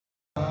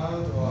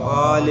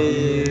وآل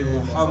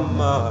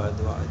محمد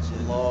وعجل.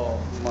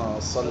 اللهم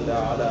صل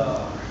على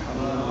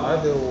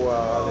محمد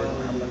وآل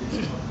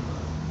محمد.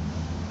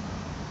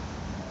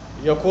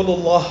 يقول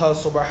الله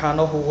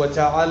سبحانه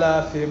وتعالى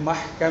في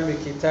محكم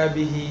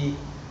كتابه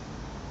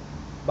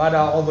بعد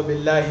أعوذ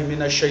بالله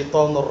من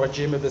الشيطان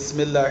الرجيم بسم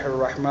الله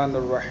الرحمن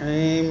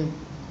الرحيم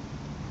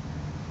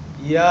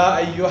يا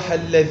أيها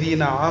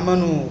الذين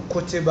آمنوا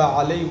كتب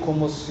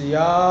عليكم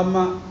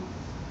الصيام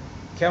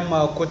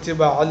كما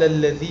كتب على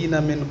الذين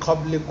من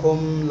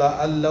قبلكم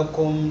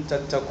لعلكم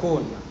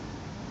تتقون.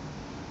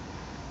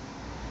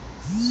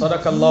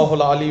 صدق الله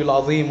العلي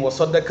العظيم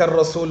وصدق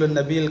الرسول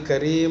النبي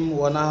الكريم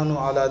ونحن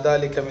على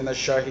ذلك من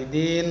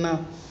الشاهدين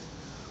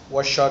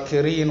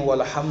والشاكرين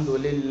والحمد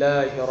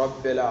لله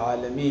رب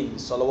العالمين.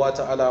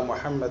 صلوات على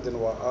محمد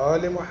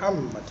وآل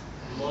محمد.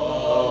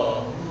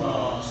 اللهم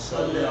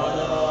صل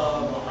على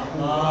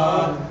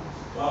محمد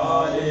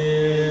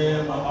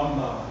وآل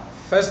محمد.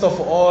 First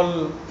of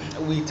all,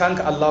 we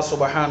thank Allah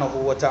subhanahu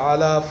wa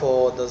ta'ala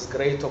for this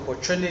great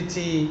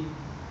opportunity,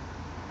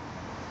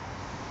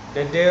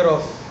 the day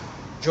of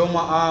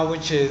Juma,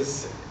 which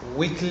is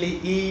weekly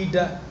Eid,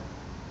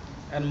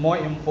 and more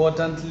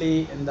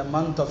importantly in the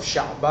month of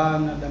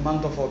Sha'ban, the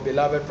month of our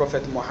beloved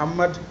Prophet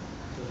Muhammad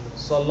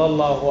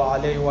sallallahu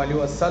alayhi wa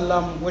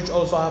sallam, which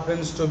also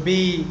happens to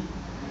be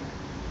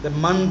the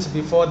month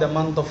before the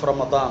month of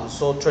Ramadan.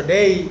 So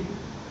today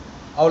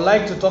I would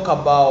like to talk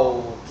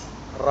about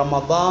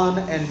Ramadan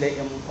and the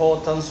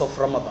importance of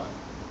Ramadan.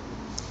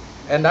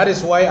 And that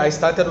is why I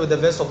started with the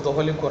verse of the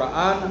Holy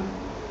Quran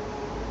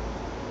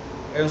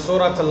in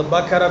Surah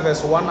Al-Baqarah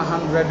verse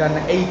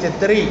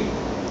 183.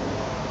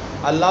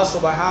 Allah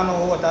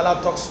subhanahu wa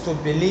ta'ala talks to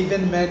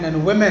believing men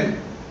and women,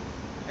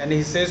 and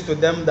he says to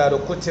them that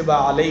kutiba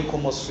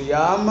alaykum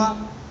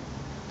as-siyam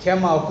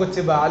kama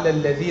kutiba ala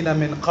alladhina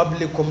min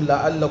qablikum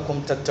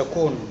la'allakum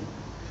tattaqun,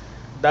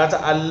 that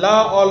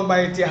Allah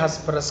Almighty has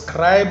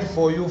prescribed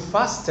for you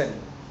fasting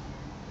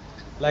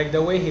like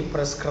the way he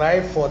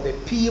prescribed for the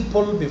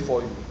people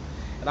before you.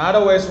 In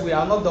other words, we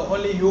are not the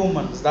only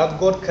humans that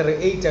God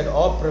created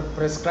or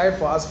prescribed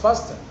for us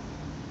fasting.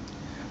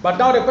 But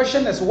now the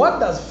question is, what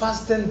does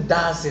fasting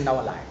does in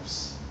our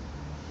lives?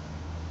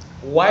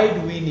 Why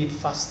do we need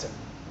fasting?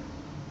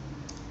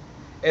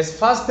 Is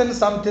fasting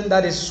something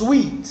that is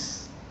sweet?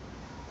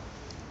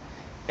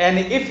 And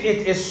if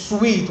it is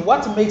sweet,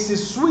 what makes it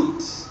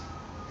sweet?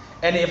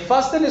 And if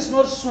fasting is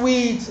not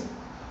sweet,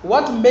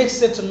 what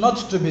makes it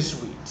not to be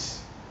sweet?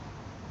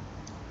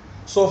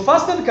 So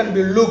fasting can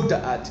be looked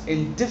at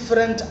in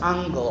different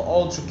angles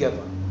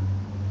altogether.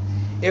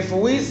 If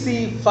we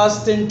see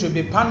fasting to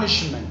be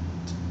punishment,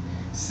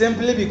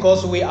 simply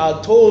because we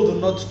are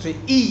told not to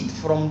eat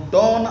from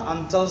dawn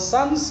until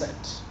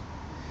sunset,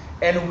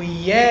 and we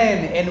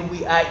yearn and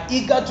we are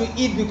eager to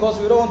eat because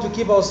we don't want to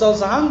keep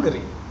ourselves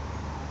hungry,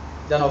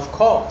 then of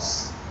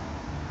course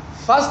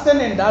fasting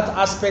in that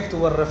aspect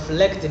will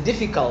reflect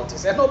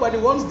difficulties, and nobody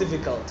wants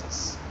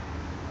difficulties.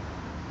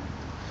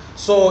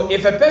 So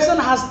if a person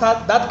has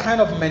that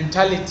kind of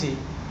mentality,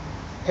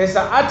 his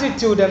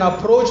attitude and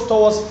approach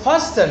towards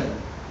fasting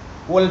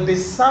will be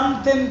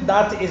something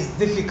that is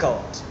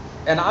difficult.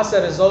 And as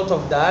a result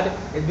of that,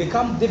 it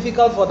becomes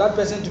difficult for that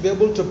person to be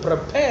able to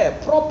prepare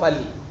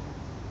properly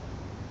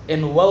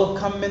in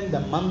welcoming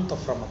the month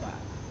of Ramadan.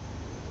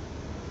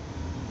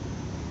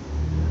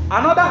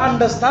 Another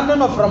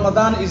understanding of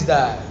Ramadan is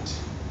that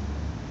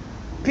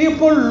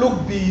people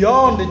look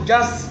beyond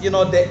just,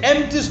 the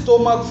empty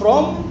stomach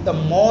from the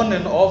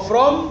morning or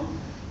from,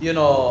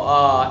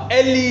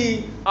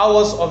 early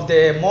hours of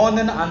the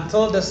morning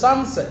until the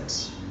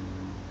sunset.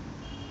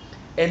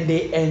 And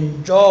they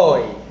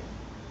enjoy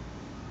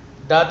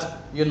that,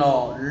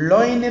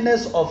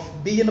 loneliness of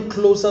being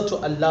closer to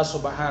Allah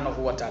subhanahu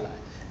wa ta'ala.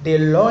 They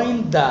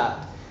learn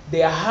that, they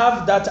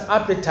have that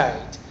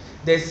appetite.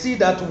 They see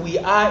that we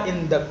are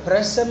in the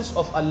presence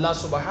of Allah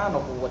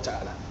subhanahu wa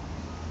ta'ala.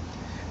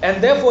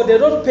 And therefore they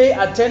don't pay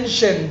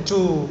attention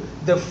to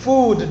the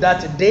food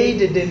that they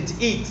didn't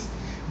eat,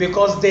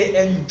 because they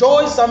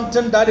enjoy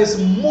something that is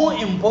more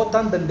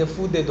important than the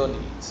food they don't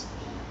eat.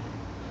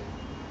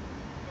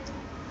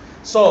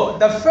 So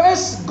the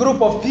first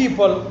group of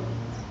people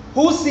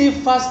who see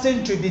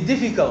fasting to be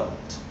difficult,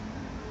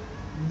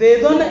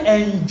 they don't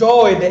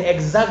enjoy the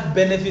exact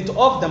benefit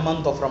of the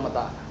month of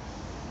Ramadan.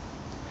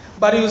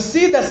 But you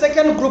see the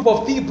second group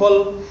of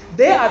people,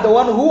 they are the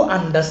ones who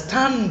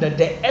understand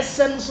the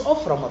essence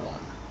of Ramadan.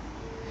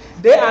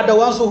 They are the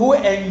ones who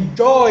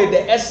enjoy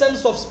the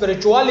essence of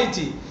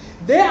spirituality.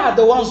 They are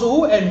the ones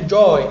who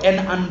enjoy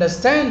and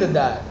understand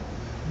that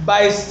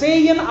by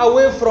staying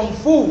away from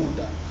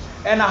food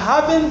and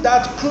having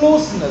that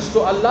closeness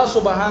to Allah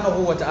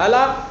subhanahu wa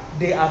ta'ala,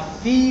 they are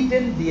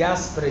feeding their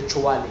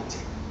spirituality.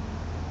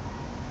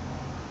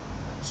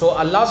 So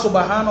Allah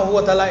subhanahu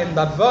wa ta'ala in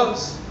that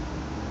verse,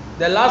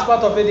 the last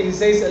part of it, he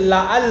says,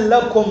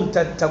 لَعَلَّكُمْ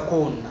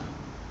تَتَّقُونَ.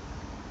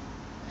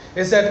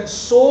 He said,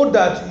 so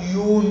that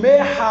you may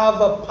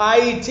have a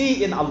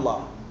piety in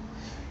Allah.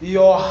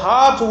 Your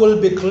heart will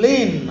be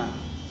clean.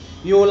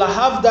 You will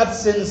have that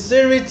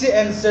sincerity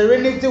and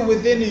serenity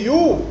within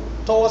you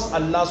towards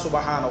Allah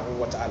subhanahu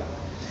wa ta'ala.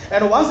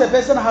 And once a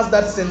person has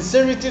that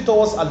sincerity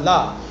towards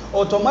Allah,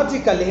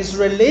 automatically his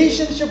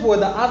relationship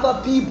with the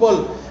other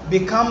people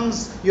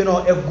becomes,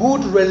 a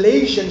good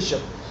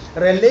relationship.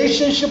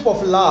 Relationship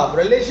of love,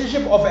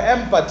 relationship of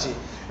empathy,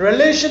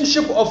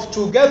 relationship of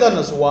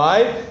togetherness.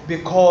 Why?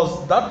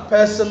 Because that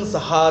person's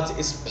heart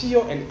is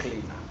pure and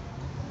clean.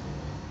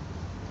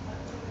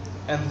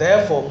 And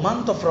therefore,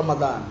 month of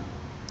Ramadan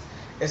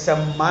is a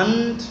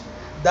month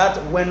that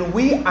when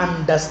we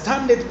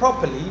understand it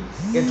properly,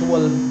 it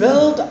will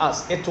build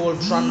us, it will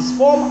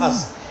transform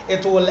us,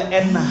 it will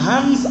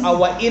enhance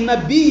our inner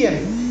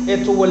being,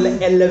 it will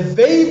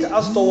elevate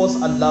us towards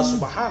Allah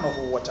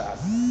subhanahu wa ta'ala.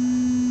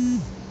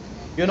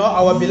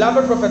 Our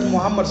beloved Prophet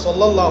Muhammad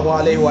sallallahu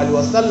alayhi wa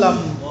sallam,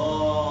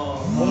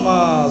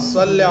 Allahumma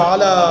salli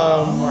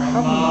ala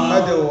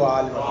Muhammad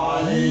wa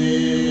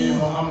ali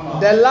Muhammad.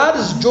 The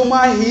last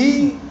Juma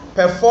he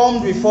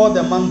performed before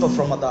the month of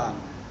Ramadan,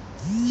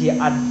 he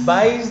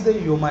advised the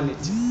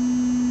humanity.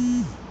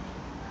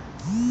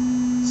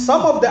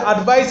 Some of the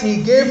advice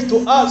he gave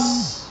to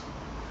us,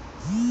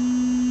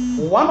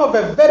 one of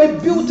a very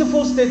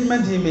beautiful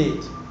statement he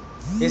made.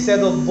 He said,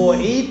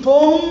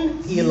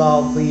 "Dhu'itum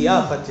ila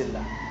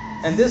dhiyafatillah."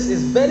 And this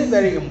is very,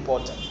 very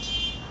important.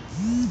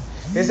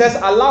 He says,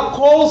 Allah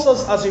calls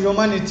us as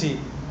humanity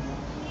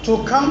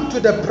to come to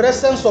the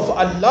presence of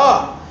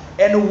Allah,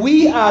 and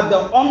we are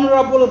the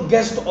honorable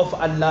guest of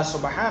Allah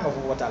subhanahu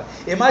wa ta'ala.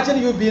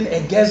 Imagine you being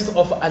a guest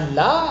of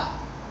Allah.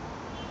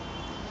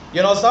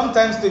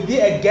 Sometimes to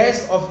be a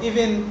guest of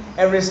even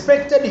a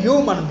respected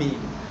human being,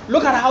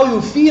 look at how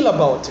you feel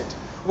about it.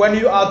 When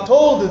you are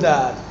told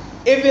that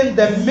even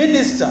the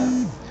minister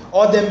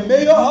or the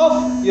mayor of,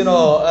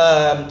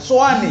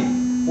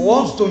 Swani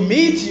wants to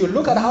meet you,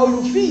 look at how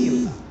you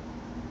feel.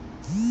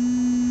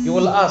 You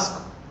will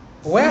ask,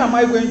 where am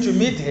I going to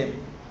meet him?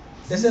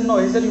 They said, no.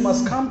 He said, you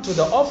must come to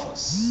the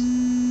office.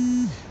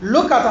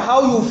 Look at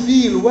how you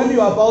feel when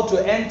you are about to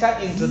enter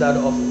into that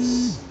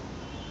office.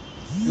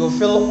 You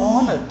feel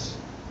honored.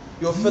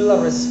 You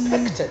feel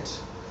respected.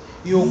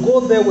 You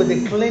go there with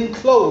a clean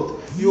cloth.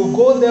 You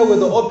go there with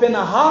the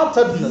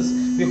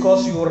open-heartedness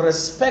because you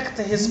respect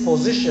his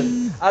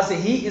position as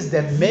he is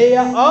the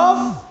mayor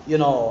of,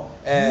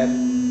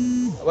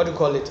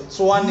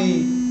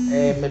 Swani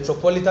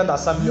Metropolitan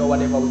Assembly or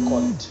whatever we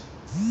call it.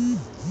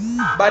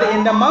 But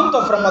in the month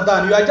of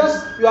Ramadan, you are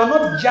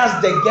not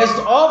just the guest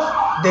of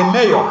the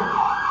mayor,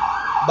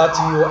 but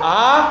you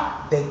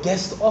are the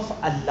guest of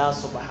Allah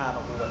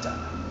subhanahu wa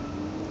ta'ala.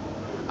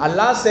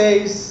 Allah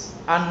says,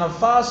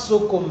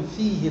 "Anfasukum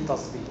fihi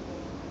tasbih."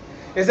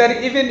 He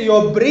said, even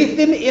your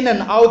breathing in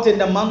and out in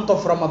the month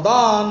of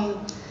Ramadan,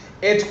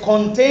 it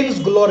contains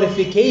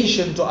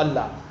glorification to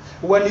Allah.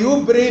 When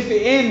you breathe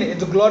in, it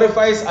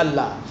glorifies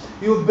Allah.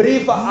 You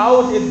breathe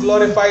out, it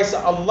glorifies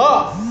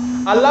Allah.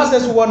 Allah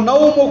says,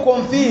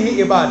 وَنَوْمُكُمْ فِيهِ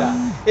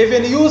إِبَادَةً.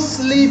 Even you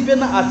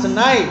sleeping at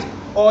night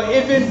or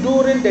even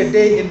during the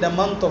day in the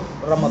month of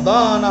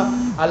Ramadan,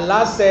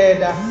 Allah said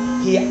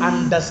He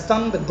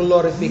understands the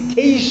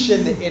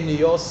glorification in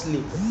your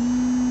sleep.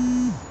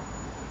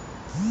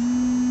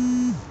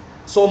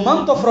 So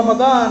month of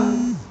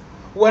Ramadan,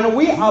 when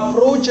we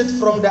approach it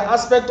from the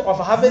aspect of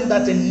having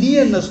that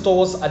nearness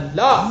towards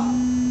Allah,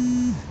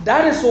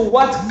 that is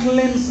what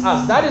cleanses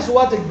us. That is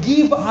what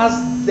gives us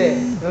the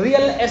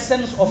real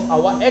essence of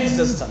our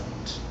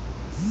existence.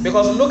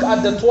 Because look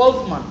at the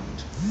 12th month.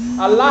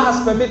 Allah has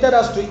permitted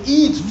us to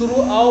eat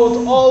throughout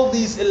all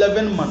these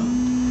 11 months.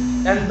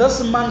 And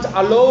this month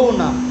alone,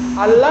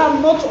 Allah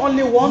not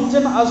only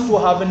wanting us to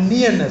have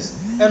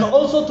nearness and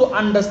also to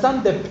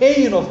understand the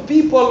pain of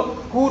people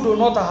who do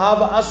not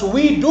have as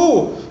we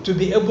do, to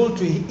be able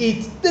to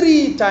eat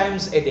 3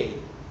 times a day.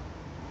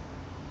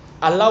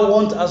 Allah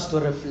wants us to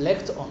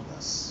reflect on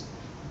this.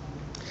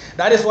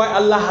 That is why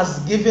Allah has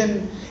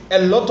given a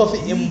lot of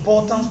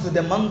importance to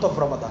the month of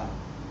Ramadan.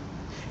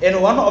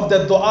 In one of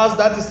the du'as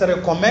that is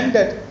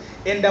recommended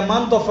in the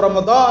month of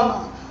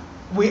Ramadan,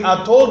 we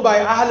are told by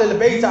Ahl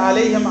al-Bayt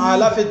alayhim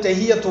ala fi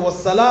tahiyyatu was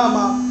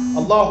salama,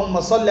 Allahumma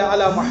salli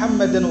ala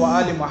Muhammadin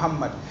wa ali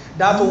Muhammad,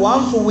 that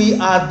once we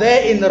are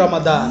there in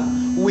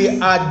Ramadan,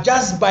 we are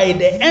just by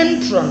the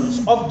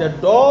entrance of the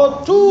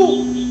door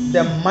to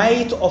the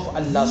might of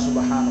Allah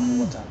subhanahu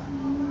wa ta'ala.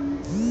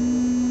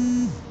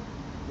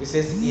 It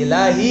says,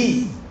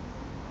 Ilahi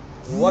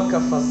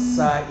wakafa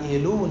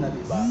as-sa'iluna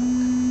bibarak.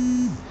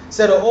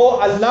 Said, oh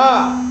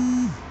Allah,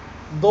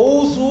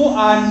 those who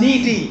are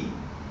needy,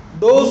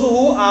 those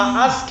who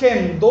are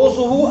asking, those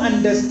who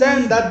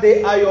understand that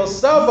they are your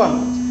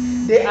servants,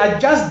 they are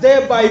just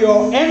there by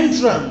your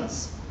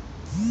entrance.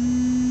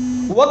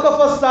 وَكَفَ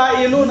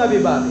السَّائِلُونَ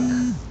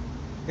بِبَابِكَ.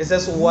 He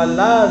says,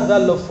 وَلَا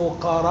ذَا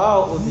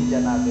الْفُقَرَاءُ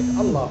بِجَنَابِكَ.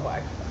 Allahu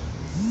Akbar.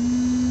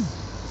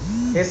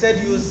 He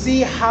said, you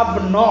see,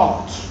 have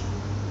not.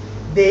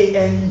 They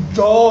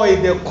enjoy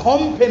the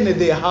company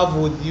they have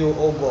with you,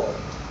 O God.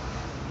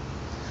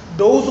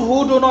 Those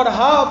who do not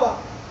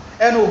have,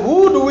 and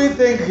who do we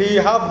think he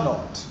have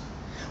not?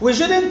 We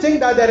shouldn't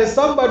think that there is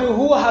somebody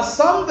who has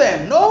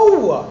something.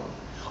 No.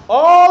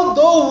 All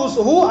those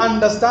who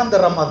understand the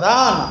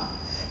Ramadan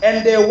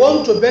and they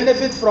want to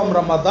benefit from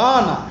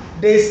Ramadan,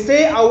 they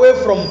stay away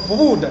from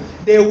food,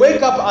 they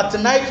wake up at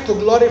night to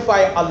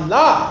glorify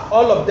Allah,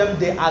 all of them,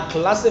 they are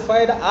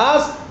classified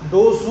as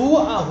those who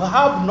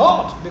have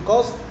not,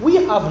 because we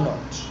have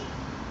not.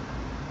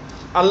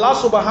 Allah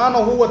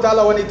subhanahu wa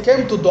ta'ala, when it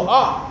came to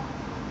dua,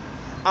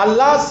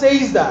 Allah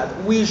says that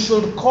we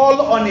should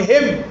call on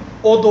Him.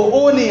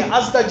 Udu'uni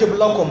astajib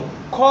lakum.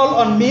 Call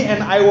on me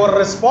and I will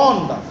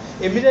respond.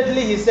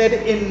 Immediately He said,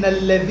 Innal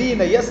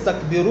ladhina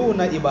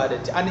yastakbiruna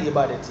ibadati an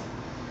ibadati.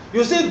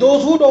 You see,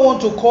 those who don't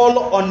want to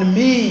call on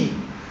me,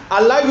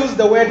 Allah used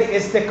the word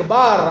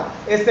istikbar.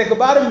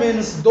 Istikbar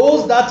means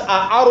those that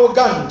are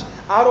arrogant.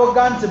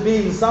 Arrogant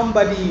being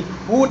somebody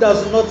who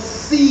does not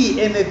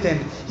see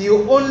anything. He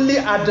only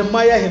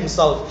admire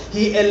himself.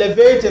 He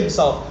elevates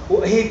himself.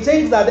 He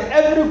thinks that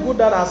every good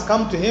that has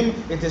come to him,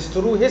 it is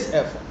through his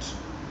effort.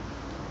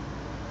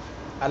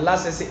 Allah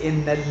says,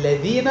 Inna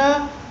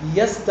alladhina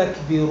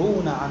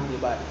yastakbiruna an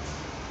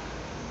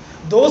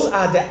ibadati. Those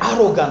are the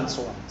arrogant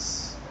ones.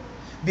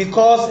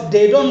 Because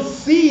they don't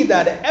see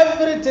that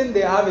everything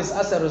they have is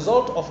as a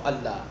result of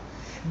Allah.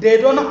 They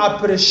don't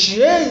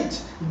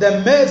appreciate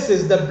the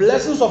mercies, the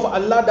blessings of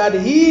Allah that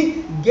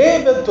He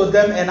gave it to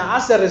them, and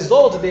as a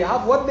result, they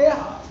have what they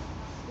have.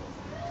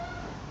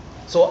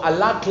 So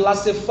Allah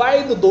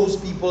classified those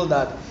people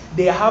that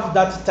they have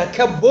that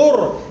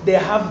takabbur, they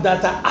have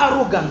that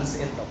arrogance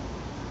in them.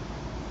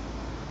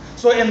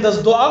 So in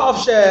this dua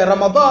of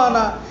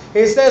Ramadan,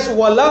 He says,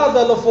 وَلَا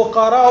ذَا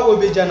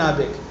الْفُقَرَاءُ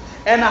بِجَنَابِكَ,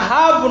 and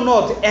have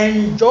not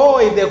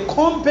enjoyed the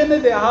company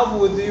they have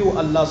with you,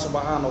 Allah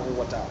subhanahu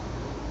wa ta'ala.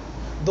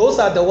 Those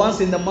are the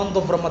ones in the month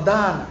of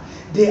Ramadan.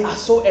 They are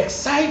so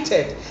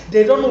excited.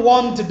 They don't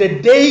want the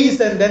days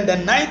and then the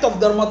night of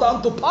the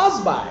Ramadan to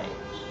pass by.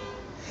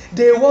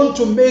 They want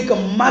to make a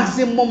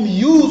maximum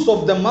use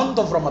of the month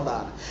of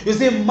Ramadan. You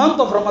see, month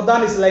of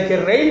Ramadan is like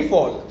a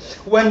rainfall.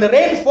 When the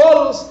rain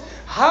falls,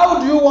 how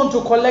do you want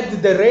to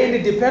collect the rain?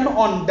 It depends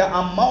on the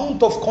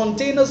amount of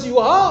containers you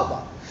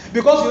have.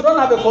 Because you don't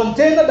have a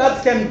container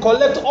that can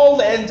collect all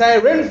the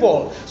entire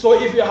rainfall.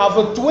 So if you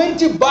have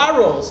 20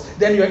 barrels,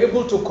 then you're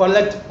able to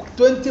collect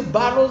 20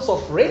 barrels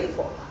of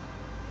rainfall.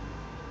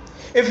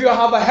 If you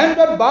have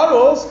 100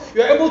 barrels,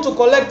 you're able to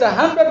collect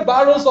 100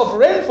 barrels of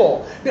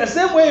rainfall. The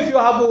same way, if you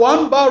have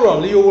 1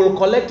 barrel, you will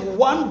collect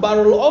 1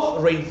 barrel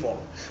of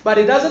rainfall. But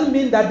it doesn't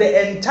mean that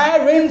the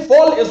entire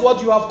rainfall is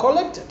what you have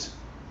collected.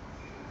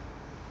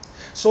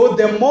 So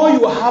the more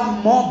you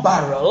have more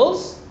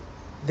barrels,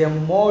 the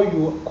more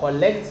you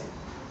collect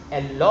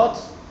a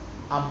lot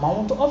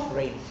amount of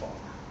rainfall.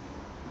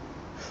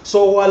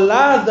 So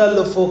وَلَا ذَا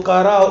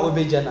الْفُقَرَاءُ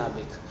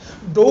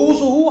بِجَنَابِكَ, those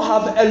who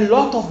have a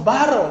lot of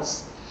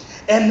barrels,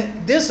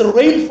 and this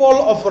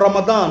rainfall of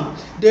Ramadan,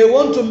 they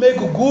want to make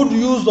good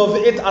use of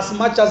it as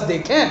much as they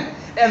can.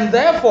 And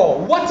therefore,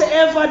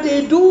 whatever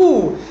they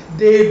do,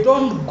 they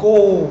don't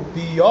go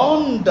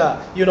beyond,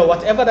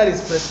 whatever that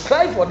is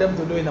prescribed for them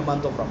to do in the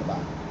month of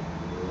Ramadan.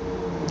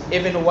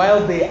 Even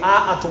while they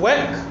are at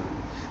work,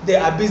 they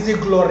are busy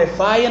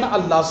glorifying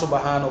Allah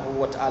subhanahu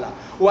wa ta'ala.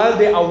 While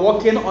they are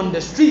walking on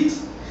the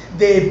streets,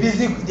 they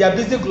are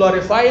busy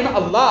glorifying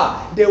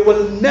Allah. They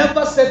will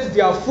never set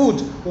their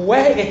foot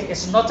where it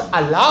is not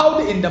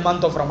allowed in the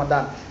month of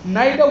Ramadan.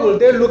 Neither will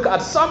they look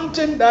at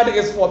something that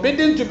is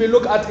forbidden to be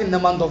looked at in the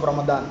month of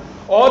Ramadan.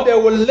 Or they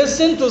will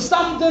listen to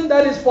something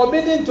that is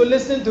forbidden to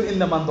listen to in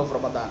the month of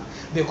Ramadan.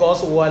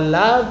 Because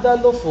وَلَا ذَا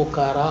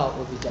الْفُقَرَاءُ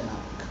بِجَنَابِكَ,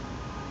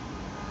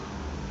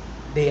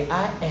 they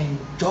are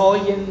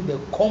enjoying the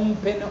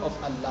company of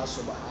Allah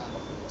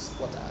subhanahu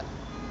wa ta'ala.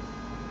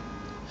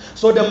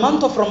 So the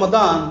month of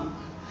Ramadan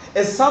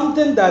is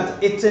something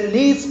that it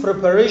needs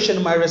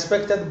preparation, my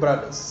respected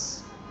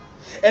brothers.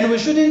 And we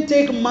shouldn't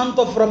take month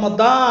of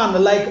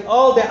Ramadan like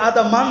all the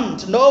other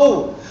months.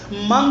 No,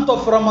 month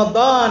of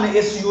Ramadan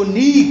is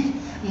unique.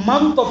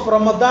 Month of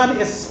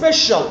Ramadan is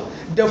special.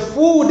 The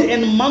food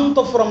in month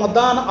of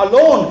Ramadan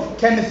alone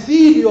can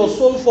feed your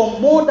soul for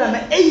more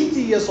than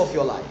 80 years of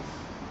your life.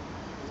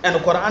 And the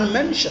Quran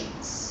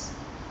mentions,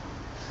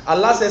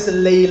 Allah says,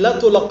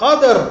 Laylatul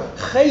Qadr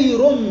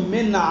khayrum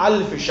min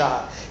alf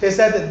shahr. He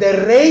said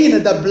the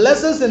rain, the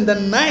blessings in the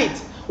night,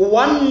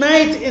 one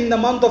night in the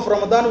month of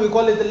Ramadan, we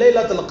call it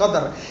Laylatul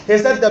Qadr. He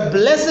said the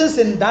blessings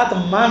in that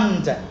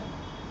month,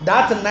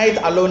 that night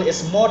alone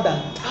is more than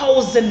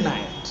 1,000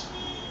 nights.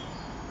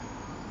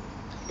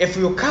 If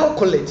you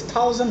calculate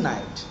 1,000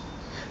 nights,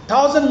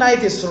 1,000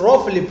 nights is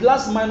roughly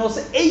plus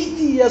minus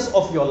 80 years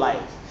of your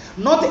life.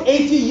 Not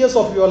 80 years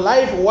of your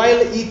life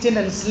while eating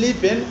and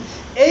sleeping.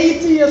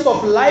 80 years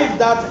of life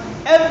that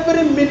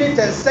every minute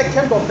and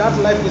second of that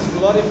life is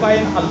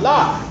glorifying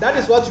Allah. That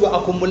is what you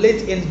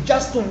accumulate in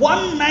just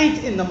one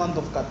night in the month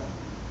of Qadr.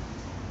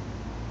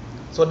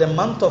 So the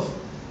month of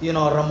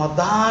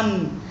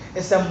Ramadan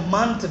is a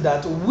month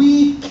that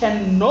we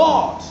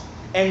cannot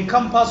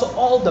encompass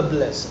all the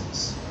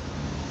blessings.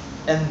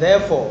 And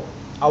therefore,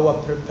 our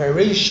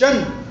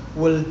preparation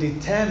will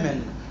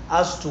determine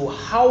as to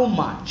how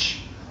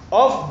much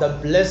of the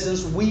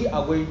blessings we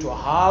are going to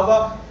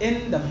have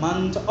in the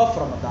month of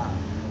Ramadan.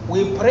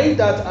 We pray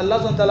that Allah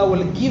subhanahu wa ta'ala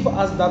will give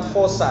us that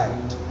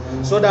foresight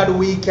so that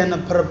we can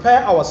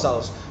prepare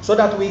ourselves, so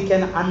that we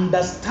can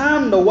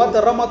understand what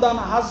Ramadan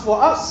has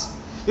for us.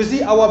 You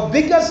see, our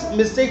biggest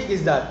mistake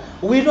is that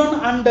we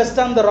don't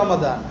understand the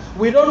Ramadan.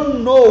 We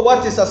don't know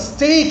what is at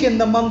stake in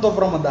the month of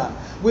Ramadan.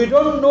 We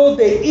don't know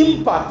the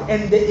impact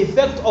and the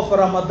effect of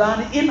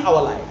Ramadan in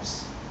our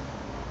lives.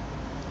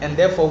 And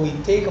therefore we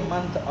take a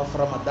month of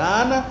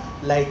Ramadan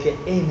like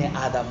any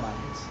other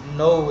month.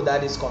 No,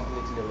 that is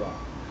completely wrong.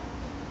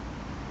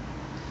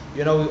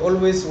 You know, we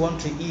always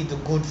want to eat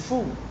good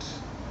food.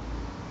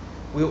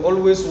 We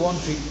always want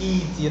to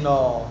eat,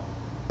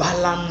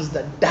 balanced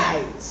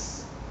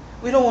diets.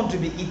 We don't want to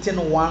be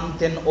eating one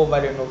thing over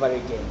and over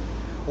again.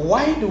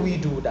 Why do we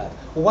do that?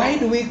 Why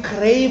do we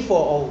crave for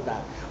all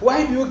that?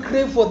 Why do you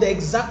crave for the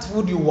exact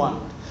food you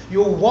want?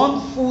 You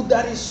want food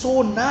that is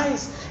so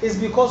nice. It's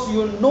because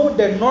you know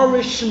the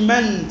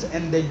nourishment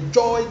and the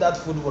joy that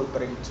food will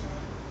bring to you.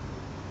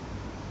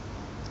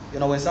 You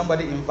know, when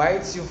somebody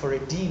invites you for a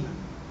dinner,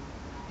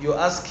 you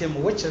ask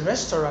him, which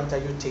restaurant are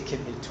you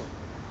taking me to?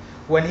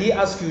 When he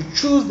asks you,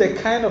 choose the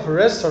kind of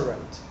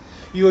restaurant.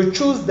 You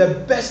choose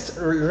the best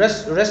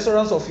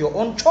restaurants of your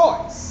own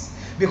choice.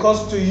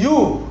 Because to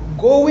you,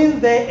 going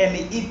there and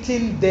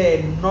eating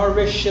there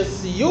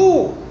nourishes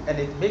you and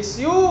it makes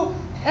you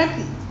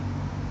happy.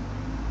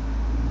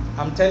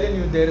 I'm telling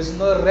you, there is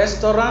no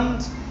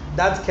restaurant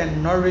that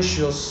can nourish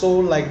your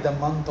soul like the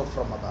month of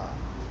Ramadan.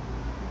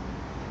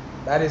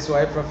 That is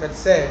why Prophet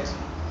said,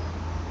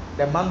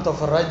 the month of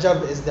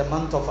Rajab is the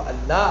month of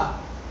Allah.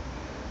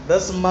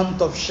 This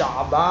month of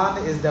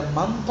Sha'ban is the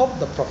month of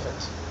the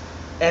Prophet.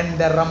 And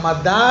the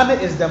Ramadan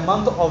is the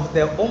month of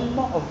the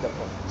Ummah of the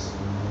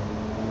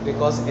Prophet.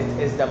 Because it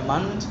is the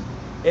month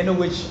in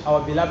which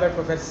our beloved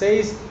Prophet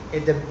says,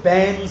 it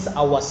burns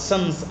our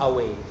sins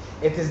away.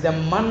 It is the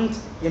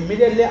month,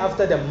 immediately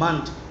after the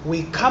month,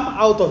 we come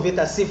out of it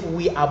as if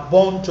we are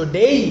born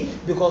today,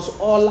 because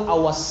all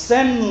our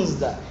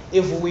sins,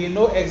 if we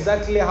know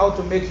exactly how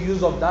to make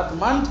use of that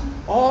month,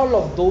 all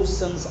of those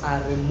sins are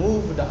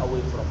removed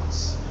away from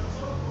us.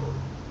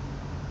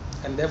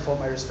 And therefore,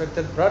 my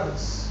respected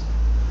brothers,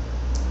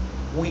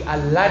 we are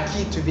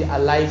lucky to be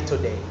alive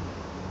today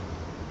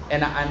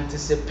and are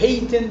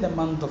anticipating the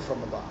month of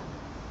Ramadan.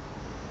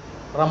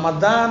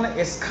 Ramadan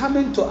is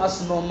coming to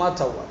us no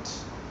matter what.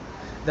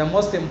 The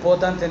most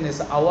important thing is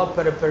our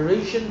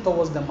preparation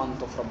towards the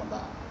month of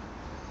Ramadan.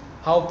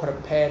 How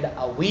prepared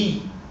are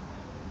we?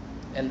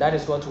 And that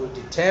is what will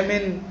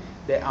determine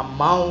the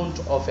amount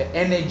of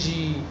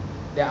energy,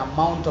 the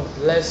amount of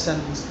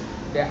blessings,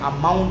 the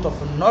amount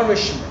of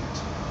nourishment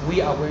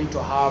we are going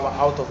to have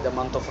out of the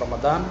month of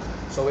Ramadan.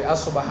 So we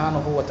ask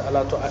subhanahu wa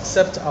ta'ala to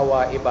accept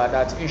our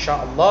ibadat,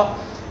 inshallah.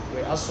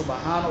 We ask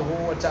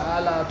subhanahu wa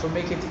ta'ala to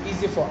make it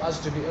easy for us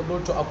to be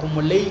able to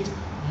accumulate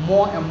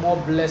more and more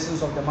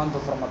blessings of the month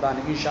of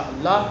Ramadan,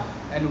 inshallah.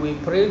 And we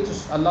pray to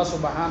Allah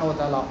subhanahu wa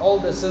ta'ala all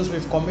the sins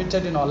we've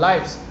committed in our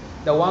lives,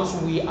 the ones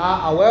we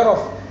are aware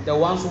of, the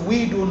ones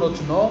we do not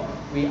know,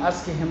 we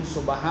ask him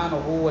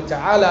subhanahu wa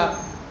ta'ala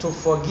to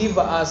forgive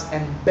us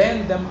and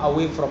burn them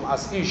away from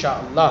us,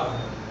 inshallah.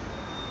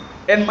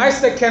 In my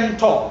second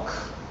talk,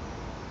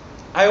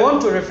 I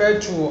want to refer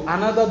to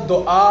another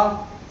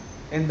dua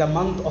in the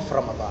month of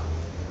Ramadan.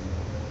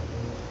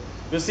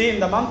 You see, in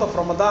the month of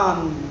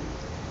Ramadan,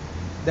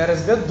 there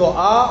is this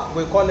dua,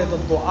 we call it the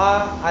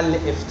dua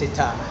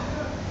al-iftitah.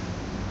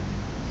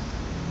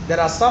 There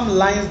are some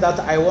lines that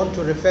I want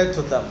to refer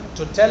to them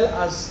to tell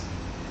us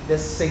the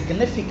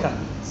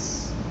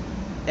significance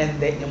and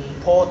the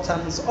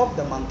importance of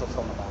the month of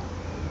Ramadan.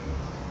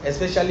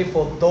 Especially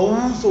for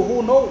those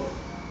who know.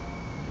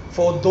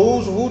 For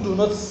those who do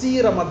not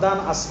see Ramadan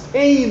as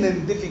pain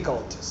and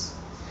difficulties.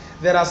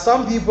 There are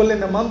some people in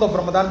the month of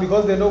Ramadan,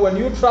 because they know when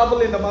you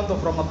travel in the month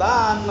of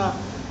Ramadan,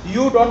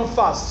 you don't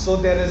fast. So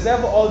they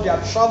reserve all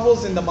their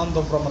travels in the month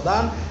of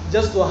Ramadan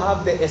just to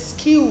have the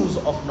excuse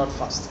of not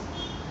fasting.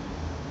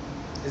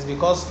 It's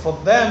because for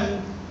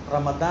them,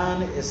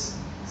 Ramadan is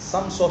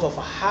some sort of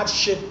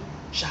hardships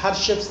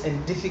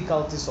and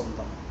difficulties on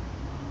them.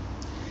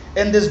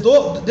 And this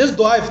dua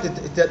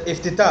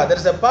iftitah, there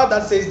is a part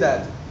that says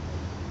that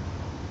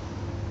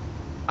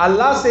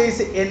Allah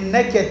says,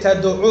 Innaka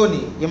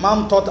tad'uni.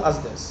 Imam taught us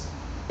this.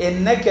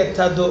 Innaka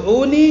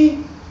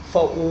tad'uni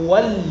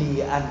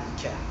fa'uwalli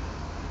anka.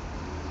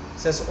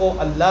 Says, oh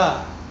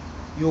Allah,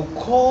 you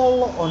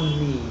call on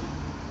me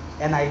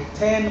and I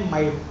turn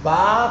my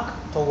back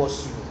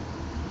towards you.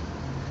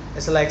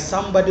 It's like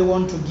somebody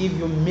want to give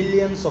you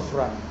millions of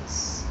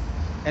rands.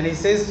 And he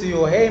says to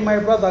you, hey my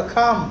brother,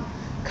 come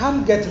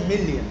get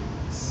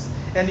millions.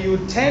 And you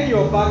turn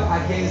your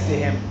back against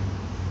him.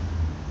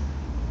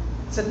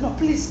 Said, no,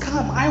 please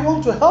come. I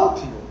want to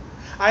help you.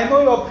 I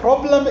know your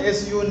problem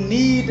is you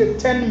need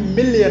 10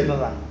 million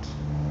rand.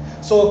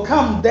 So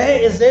come, there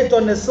is it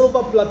on a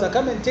silver platter.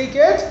 Come and take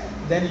it.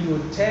 Then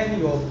you turn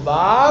your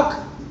back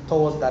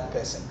towards that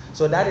person.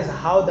 So that is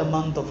how the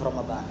month of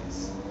Ramadan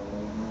is.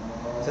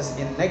 It says,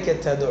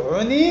 إِنَّكَ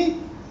تَدْعُنِي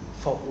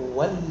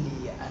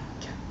فَأُوَلِّي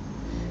عَنْكَ.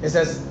 It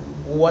says,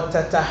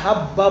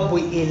 وَتَتَحَبَّبُ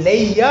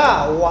إِلَيَّ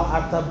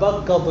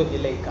وَأَتَبَغَّضُ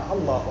إِلَيْكَ.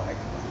 Allahu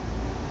Akbar.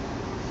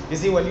 You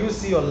see, when you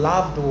see your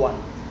loved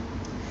one,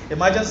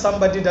 imagine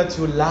somebody that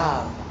you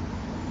love,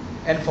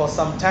 and for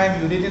some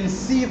time you didn't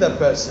see the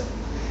person,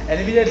 and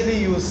immediately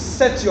you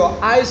set your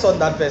eyes on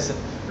that person.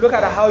 Look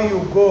at how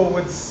you go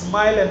with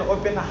smile and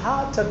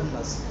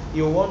open-heartedness.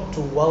 You want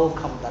to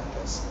welcome that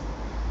person.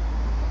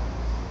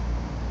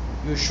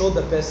 You show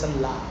the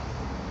person love.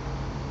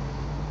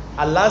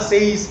 Allah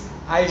says,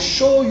 I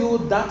show you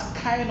that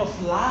kind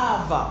of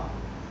love,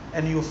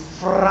 and you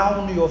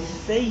frown your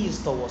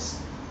face towards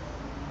me.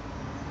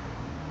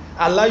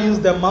 Allah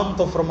used the month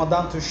of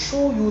Ramadan to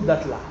show you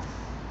that love.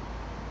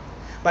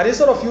 But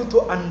instead of you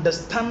to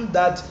understand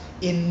that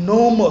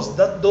enormous,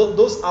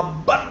 those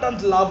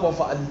abundant love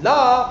of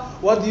Allah,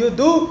 what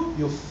do?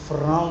 You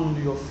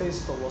frown your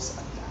face towards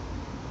Allah.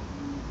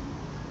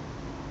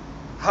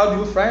 How do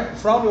you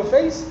frown your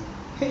face?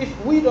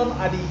 If we don't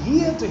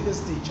adhere to His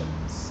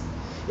teachings,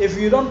 if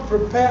we don't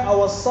prepare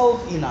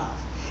ourselves enough,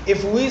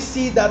 if we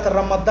see that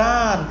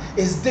Ramadan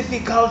is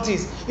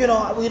difficulties, we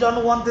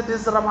don't want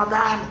this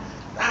Ramadan.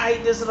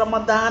 This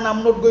Ramadan,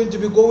 I'm not going to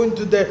be going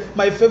to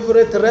my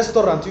favorite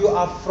restaurant. You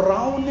are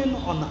frowning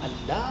on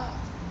Allah.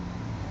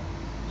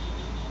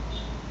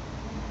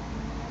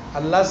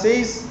 Allah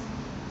says,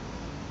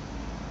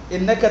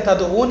 إِنَّكَ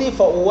تَدْعُونِي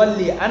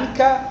فَأُوَلِّي عَنْكَ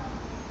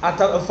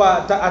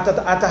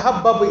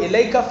أَتَحَبَّبُ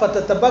إِلَيْكَ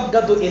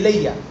فَتَتَبَغَّضُ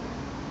إِلَيَّ.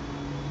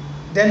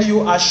 Then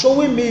you are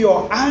showing me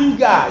your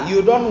anger.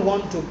 You don't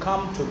want to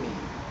come to me.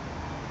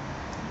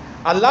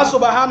 Allah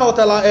subhanahu wa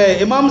ta'ala,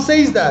 Imam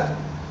says that,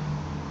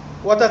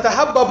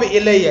 وَتَتَحَبَّبُ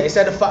إِلَيَّ. He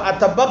said,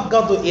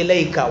 فَأَتَبَغَّضُ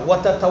إِلَيْكَ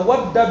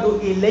وَتَتَوَدَّدُ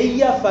إِلَيَّ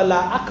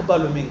فَلَا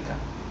أَقْبَلُ مِنْكَ.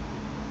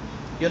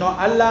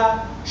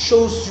 Allah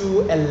shows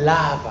you a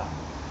love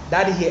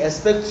that He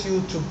expects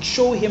you to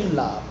show Him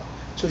love,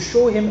 to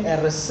show Him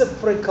a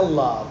reciprocal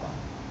love.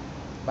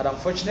 But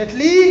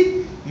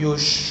unfortunately, you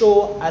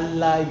show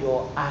Allah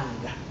your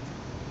anger.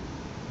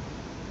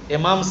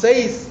 Imam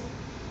says,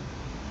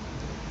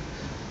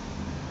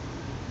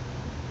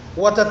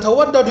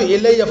 وَتَتَوَدَّدُ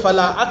إِلَيَّ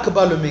فَلَا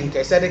أَقْبَلُ مِنْكَ.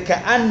 He said,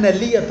 كَأَنَّ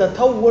لِيَ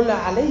تَتَوَّلَ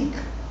عَلَيْكَ.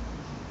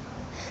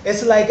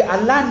 It's like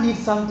Allah needs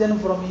something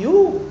from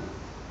you.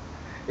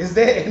 Is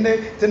there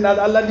anything that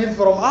Allah needs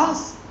from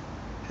us?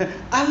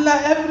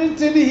 Allah,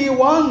 everything He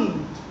wants,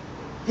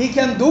 He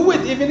can do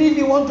it. Even if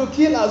He wants to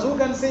kill us, who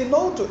can say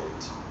no to it?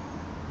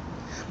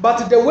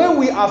 But the way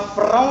we are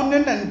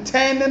frowning and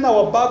turning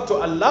our back to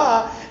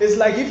Allah is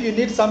like if you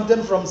need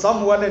something from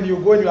someone and you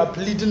go and you are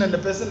pleading and the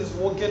person is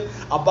walking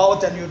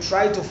about and you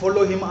try to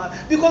follow him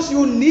because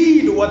you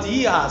need what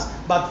he has.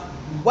 But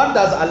what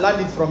does Allah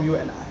need from you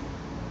and I?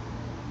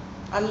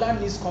 Allah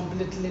needs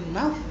completely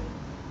nothing.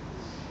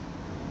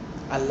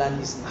 Allah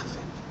needs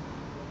nothing.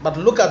 But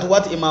look at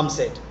what Imam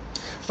said.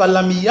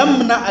 فَلَمْ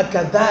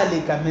يَمْنَعَكَ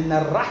ذَلِكَ مِنَ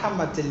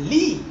الرَّحْمَةِ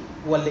لِي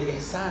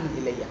وَالْإِحْسَانِ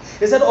إِلَيَّ.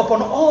 He said,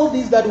 upon all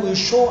these that we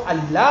show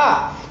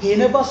Allah, He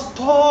never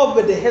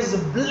stopped His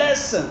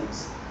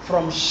blessings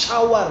from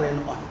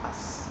showering on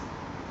us.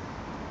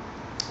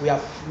 We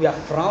are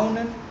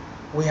frowning.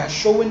 We are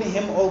showing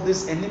Him all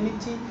this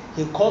enmity.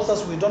 He calls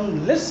us, we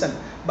don't listen.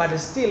 But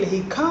still,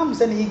 He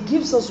comes and He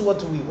gives us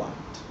what we want.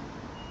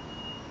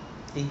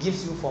 He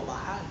gives you for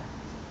mahala.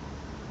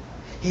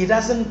 He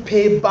doesn't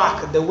pay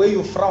back the way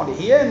you frown.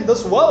 Here in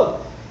this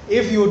world,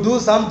 if you do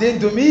something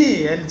to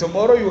me and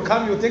tomorrow you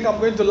come, you think I'm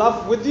going to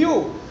laugh with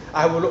you,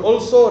 I will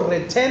also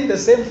return the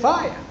same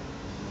fire.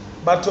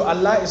 But to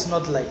Allah, it's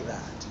not like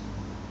that.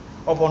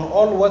 Upon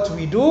all what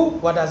we do,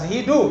 what does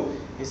He do?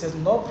 He says,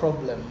 no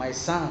problem, my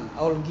son,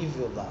 I will give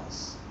you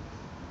this.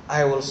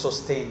 I will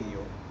sustain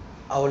you.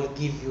 I will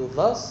give you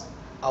this.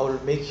 I will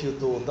make you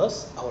do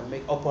this. I will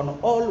make upon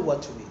all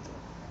what we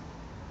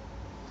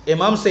do.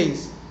 Imam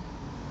says,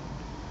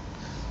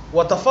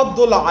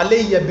 وَتَفَضُّلَ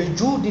عَلَيَّ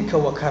بِجُودِكَ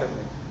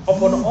وَكَرْمِكَ.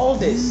 Upon all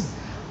this,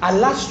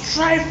 Allah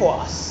strive for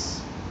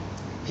us.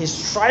 He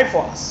strive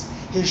for us.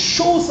 He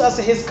shows us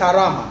His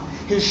karama.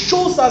 He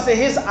shows us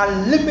His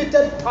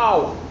unlimited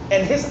power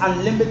and His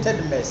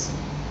unlimited mercy.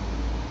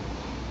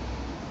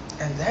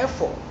 And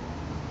therefore,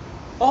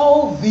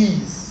 all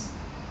these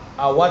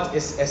are what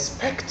is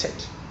expected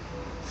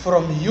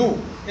from you.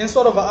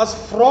 Instead of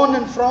us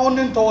frowning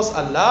towards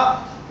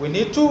Allah, we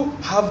need to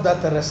have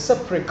that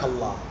reciprocal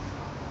love.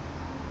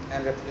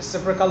 And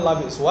reciprocal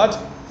love is what?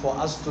 For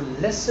us to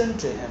listen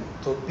to Him,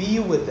 to be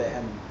with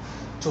Him,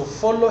 to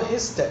follow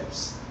His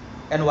steps.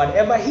 And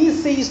whatever He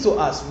says to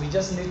us, we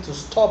just need to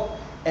stop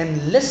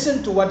and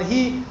listen to what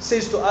He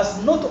says to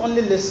us. Not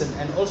only listen,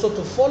 and also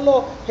to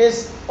follow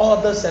His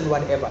orders and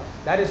whatever.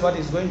 That is what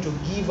is going to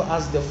give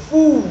us the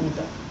food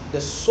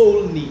the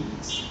soul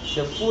needs.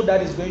 The food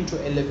that is going to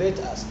elevate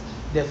us.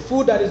 The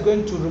food that is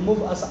going to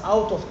remove us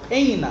out of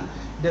pain.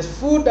 The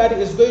food that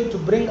is going to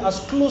bring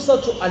us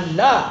closer to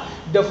Allah.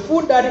 The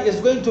food that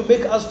is going to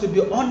make us to be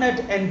honored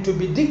and to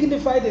be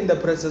dignified in the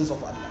presence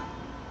of Allah.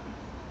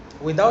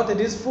 Without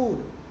this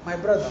food, my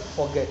brother,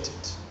 forget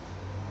it.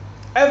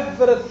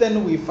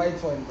 Everything we fight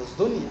for in this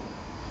dunya,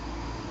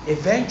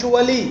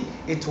 eventually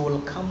it will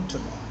come to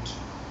naught.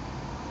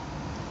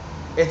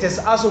 It is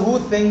us who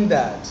think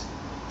that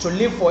to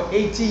live for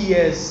 80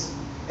 years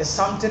is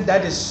something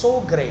that is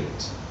so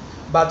great.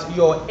 But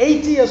your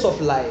 80 years of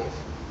life,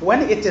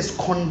 when it is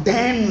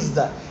condensed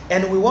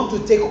and we want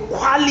to take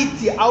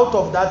quality out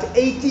of that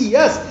 80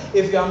 years,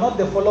 if you are not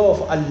the follower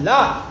of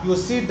Allah, you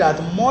see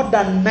that more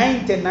than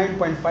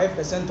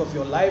 99.5% of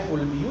your life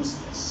will be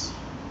useless.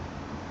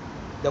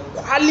 The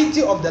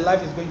quality of the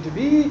life is going to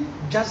be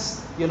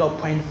just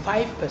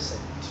 0.5%.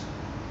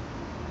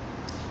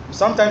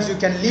 Sometimes you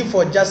can live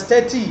for just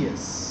 30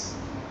 years,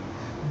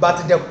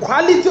 but the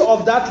quality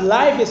of that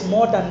life is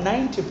more than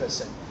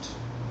 90%.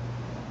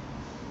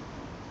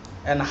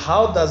 And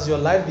how does your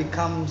life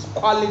become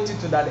quality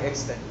to that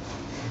extent?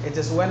 It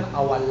is when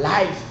our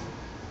life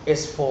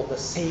is for the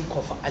sake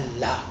of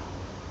Allah.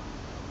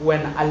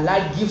 When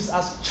Allah gives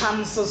us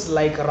chances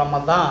like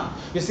Ramadan.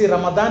 You see,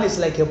 Ramadan is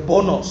like a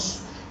bonus.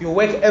 You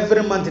work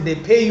every month, they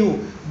pay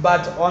you.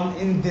 But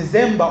in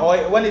December or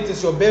when it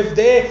is your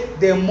birthday,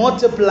 they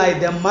multiply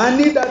the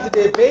money that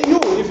they pay you.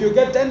 If you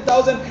get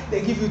 10,000,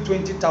 they give you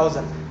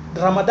 20,000.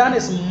 Ramadan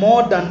is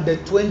more than the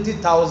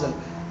 20,000.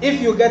 If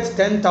you get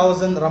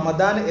 10,000,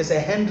 Ramadan is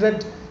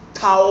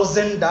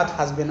 100,000 that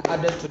has been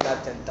added to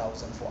that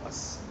 10,000 for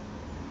us.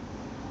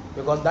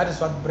 Because that is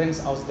what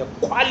brings out the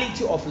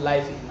quality of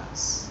life in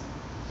us.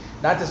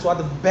 That is what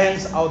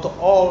burns out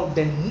all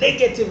the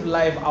negative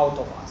life out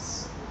of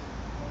us.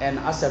 And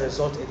as a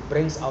result, it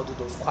brings out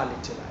those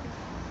quality life.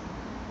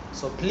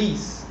 So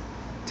please,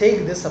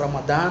 take this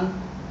Ramadan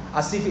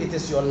as if it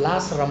is your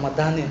last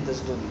Ramadan in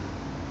this dunya.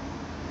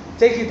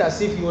 Take it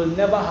as if you will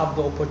never have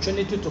the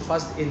opportunity to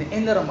fast in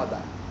any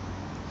Ramadan.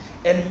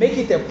 And make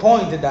it a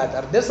point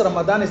that this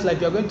Ramadan is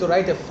like you are going to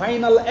write a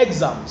final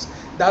exams.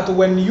 That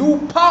when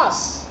you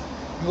pass,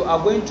 you are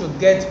going to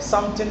get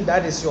something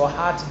that is your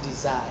heart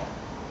desire.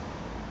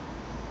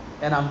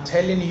 And I'm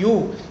telling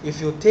you,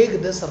 if you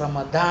take this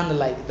Ramadan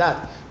like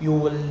that, you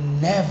will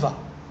never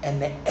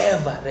and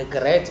ever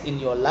regret in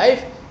your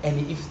life,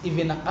 and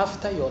even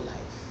after your life,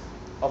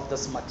 of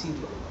this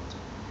material world.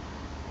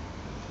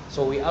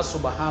 So we ask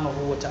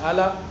subhanahu wa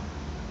ta'ala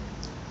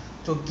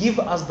to give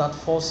us that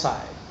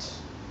foresight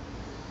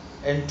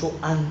and to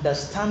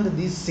understand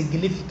this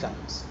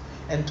significance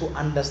and to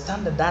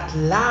understand that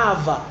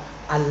love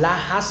Allah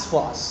has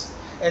for us,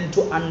 and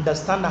to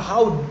understand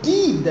how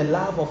deep the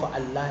love of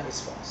Allah is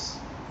for us.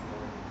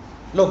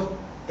 Look,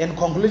 in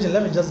conclusion,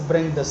 let me just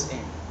bring this in.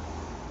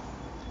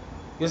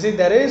 You see,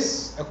 there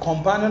is a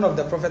companion of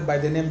the Prophet by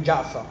the name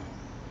Ja'far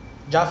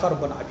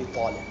ibn Abi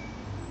Talib.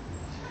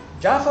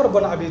 Ja'far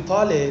ibn Abi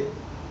Talib,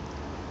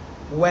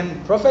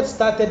 when Prophet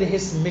started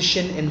his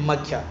mission in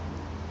Mecca,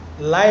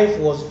 life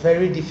was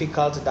very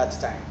difficult at that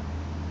time.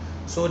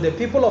 So the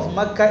people of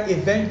Mecca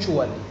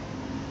eventually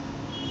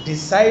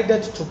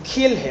decided to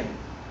kill him.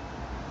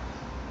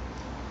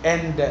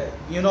 And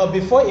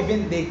before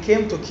even they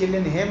came to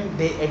killing him,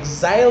 they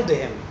exiled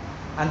him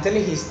until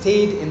he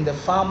stayed in the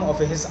farm of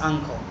his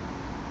uncle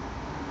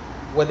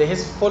with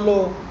his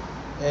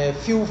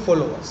few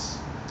followers,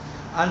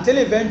 until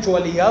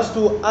eventually he has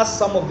to ask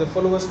some of the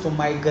followers to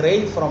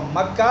migrate from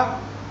Mecca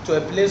to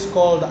a place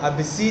called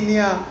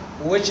Abyssinia,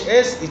 which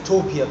is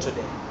Ethiopia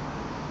today.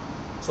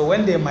 So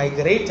when they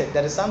migrated,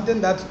 there is something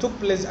that took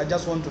place I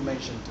just want to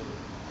mention to you.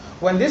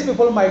 When these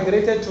people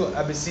migrated to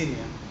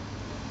Abyssinia,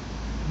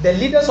 the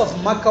leaders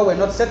of Mecca were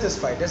not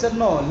satisfied. They said,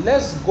 no,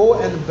 let's go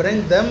and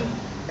bring them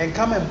and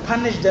come and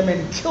punish them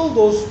and kill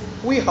those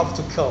we have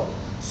to kill.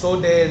 So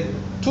they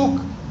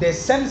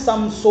sent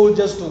some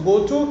soldiers to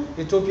go to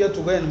Ethiopia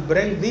to go and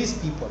bring these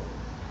people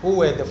who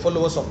were the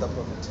followers of the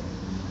Prophet.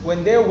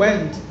 When they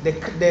went,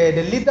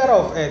 the leader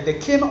of the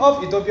king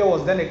of Ethiopia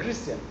was then a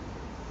Christian.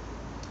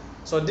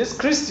 So this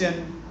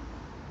Christian,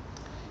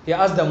 he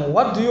asked them,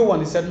 what do you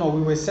want? He said, no,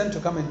 we were sent to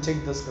come and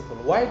take these people.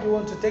 Why do you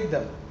want to take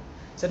them?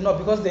 He said, no,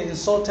 because they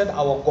insulted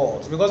our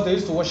gods, because they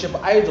used to worship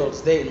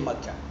idols there in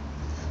Mecca.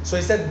 So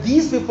he said,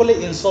 these people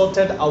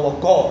insulted our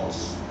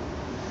gods,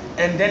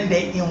 and then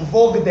they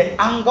invoked the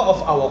anger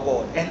of our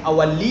God, and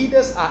our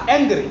leaders are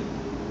angry,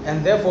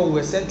 and therefore we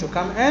were sent to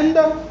come and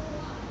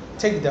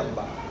take them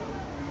back.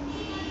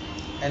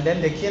 And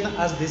then the king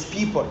asked these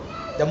people,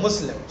 the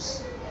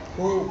Muslims,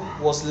 who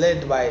was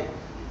led by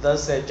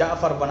this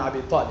Ja'far ibn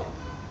Abi Talib,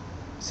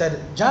 said,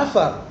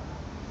 Ja'far,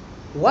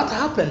 what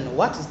happened?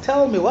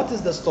 Tell me, what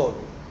is the story?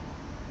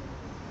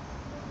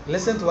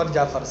 Listen to what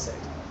Ja'far said.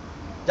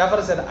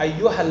 Ja'far said,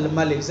 Ayyuhal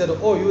Malik, he said,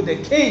 oh, you the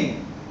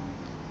king.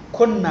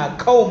 Kunna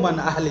qawman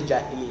ahli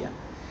jahiliyyah.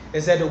 He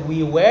said,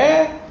 we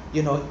were,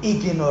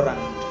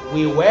 ignorant.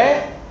 We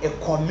were a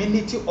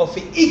community of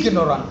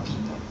ignorant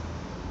people.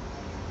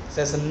 He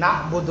says,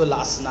 na'budul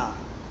asna.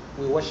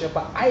 We worship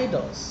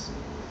idols.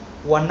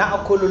 Wa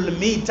na'kulul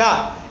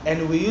mita.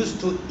 And we used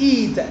to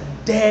eat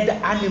dead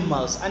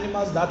animals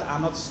that are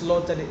not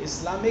slaughtered in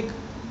Islamic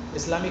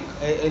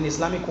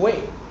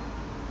way.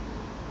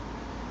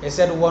 He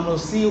said,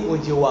 وَنُسِيءُ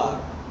جِوَارٍ.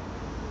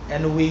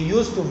 And we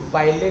used to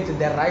violate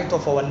the right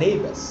of our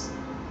neighbors.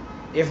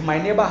 If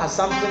my neighbor has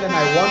something and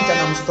I want and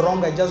I'm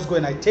strong, I just go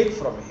and I take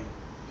from him.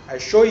 I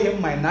show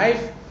him my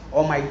knife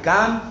or my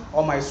gun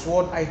or my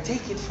sword, I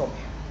take it from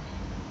him.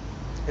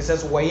 It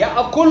says,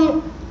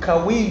 وَيَأْكُلْ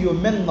كَوِيُّ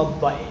مِنَّ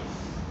الضَّعِيفِ.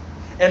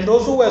 And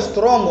those who were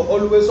strong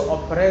always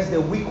oppress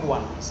the weak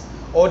ones,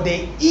 or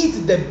they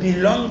eat the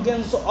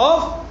belongings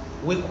of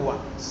weak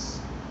ones.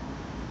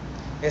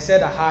 He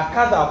said,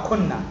 هَكَذَا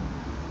كُنَّا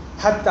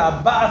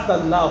حَتَّى بَعَثَ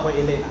اللَّهُ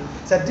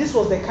إِلَيْنَا. So this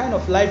was the kind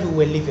of life we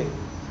were living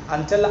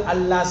until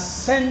Allah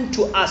sent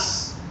to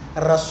us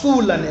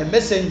Rasulan, a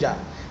messenger.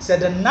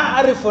 Said,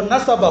 نَعْرِفُ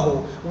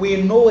نَسَبَهُ.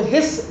 We know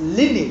his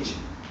lineage.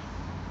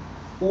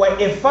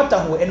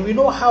 وَإِفَّتَهُ. And we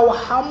know how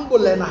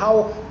humble and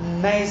how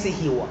nice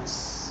he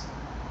was.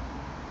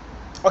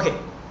 Okay.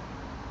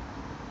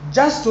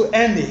 Just to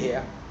end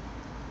here,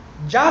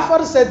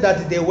 Jafar said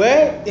that they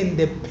were in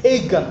the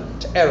pagan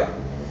era.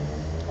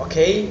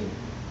 Okay.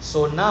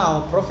 So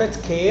now Prophet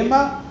came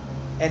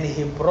and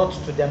he brought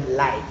to them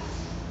life.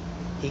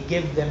 He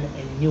gave them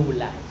a new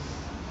life.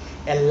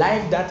 A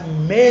life that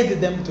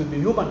made them to be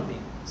human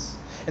beings.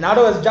 In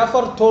other words,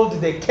 Jafar told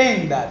the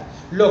king that,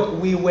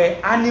 look, we were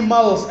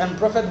animals and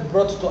Prophet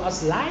brought to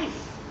us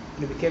life.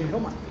 And we became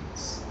human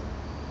beings.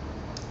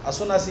 As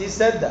soon as he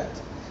said that,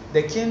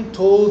 the king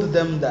told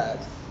them that,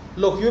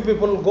 look, you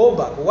people go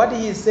back. What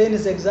he is saying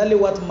is exactly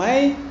what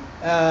my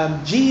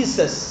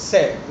Jesus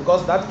said,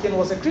 because that king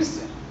was a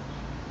Christian.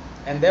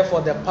 And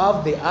therefore the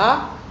path they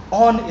are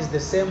on is the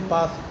same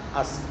path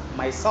as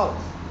myself.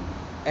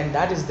 And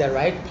that is the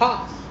right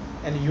path.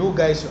 And you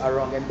guys are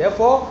wrong. And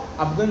therefore,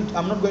 I'm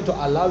not going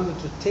to allow you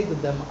to take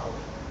them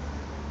away.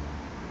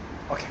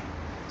 Okay.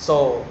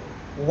 So,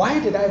 why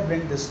did I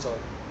bring this story?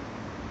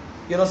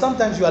 You know,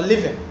 sometimes you are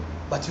living,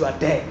 but you are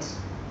dead.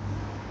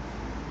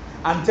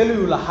 Until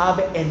you will have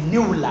a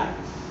new life.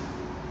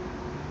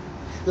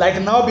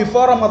 Like now,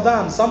 before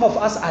Ramadan, some of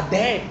us are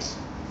dead.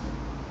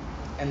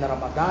 And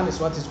Ramadan is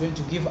what is going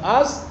to give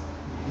us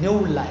new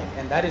life.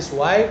 And that is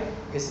why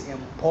it's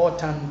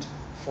important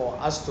for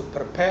us to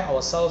prepare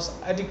ourselves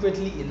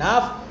adequately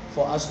enough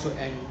for us to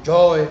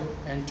enjoy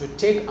and to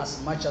take as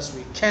much as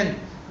we can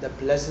the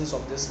blessings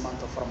of this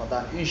month of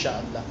Ramadan,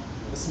 inshallah.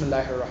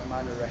 Bismillahir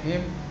Rahmanir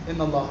Rahim.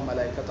 Inna Allah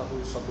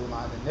malaikatahu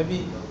yusalluna ala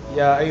nabi.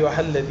 Ya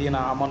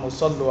ayyuhalladhina amanu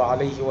sallu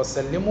alayhi wa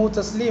sallimu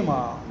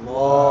taslima.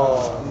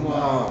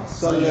 Allahumma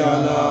salli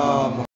ala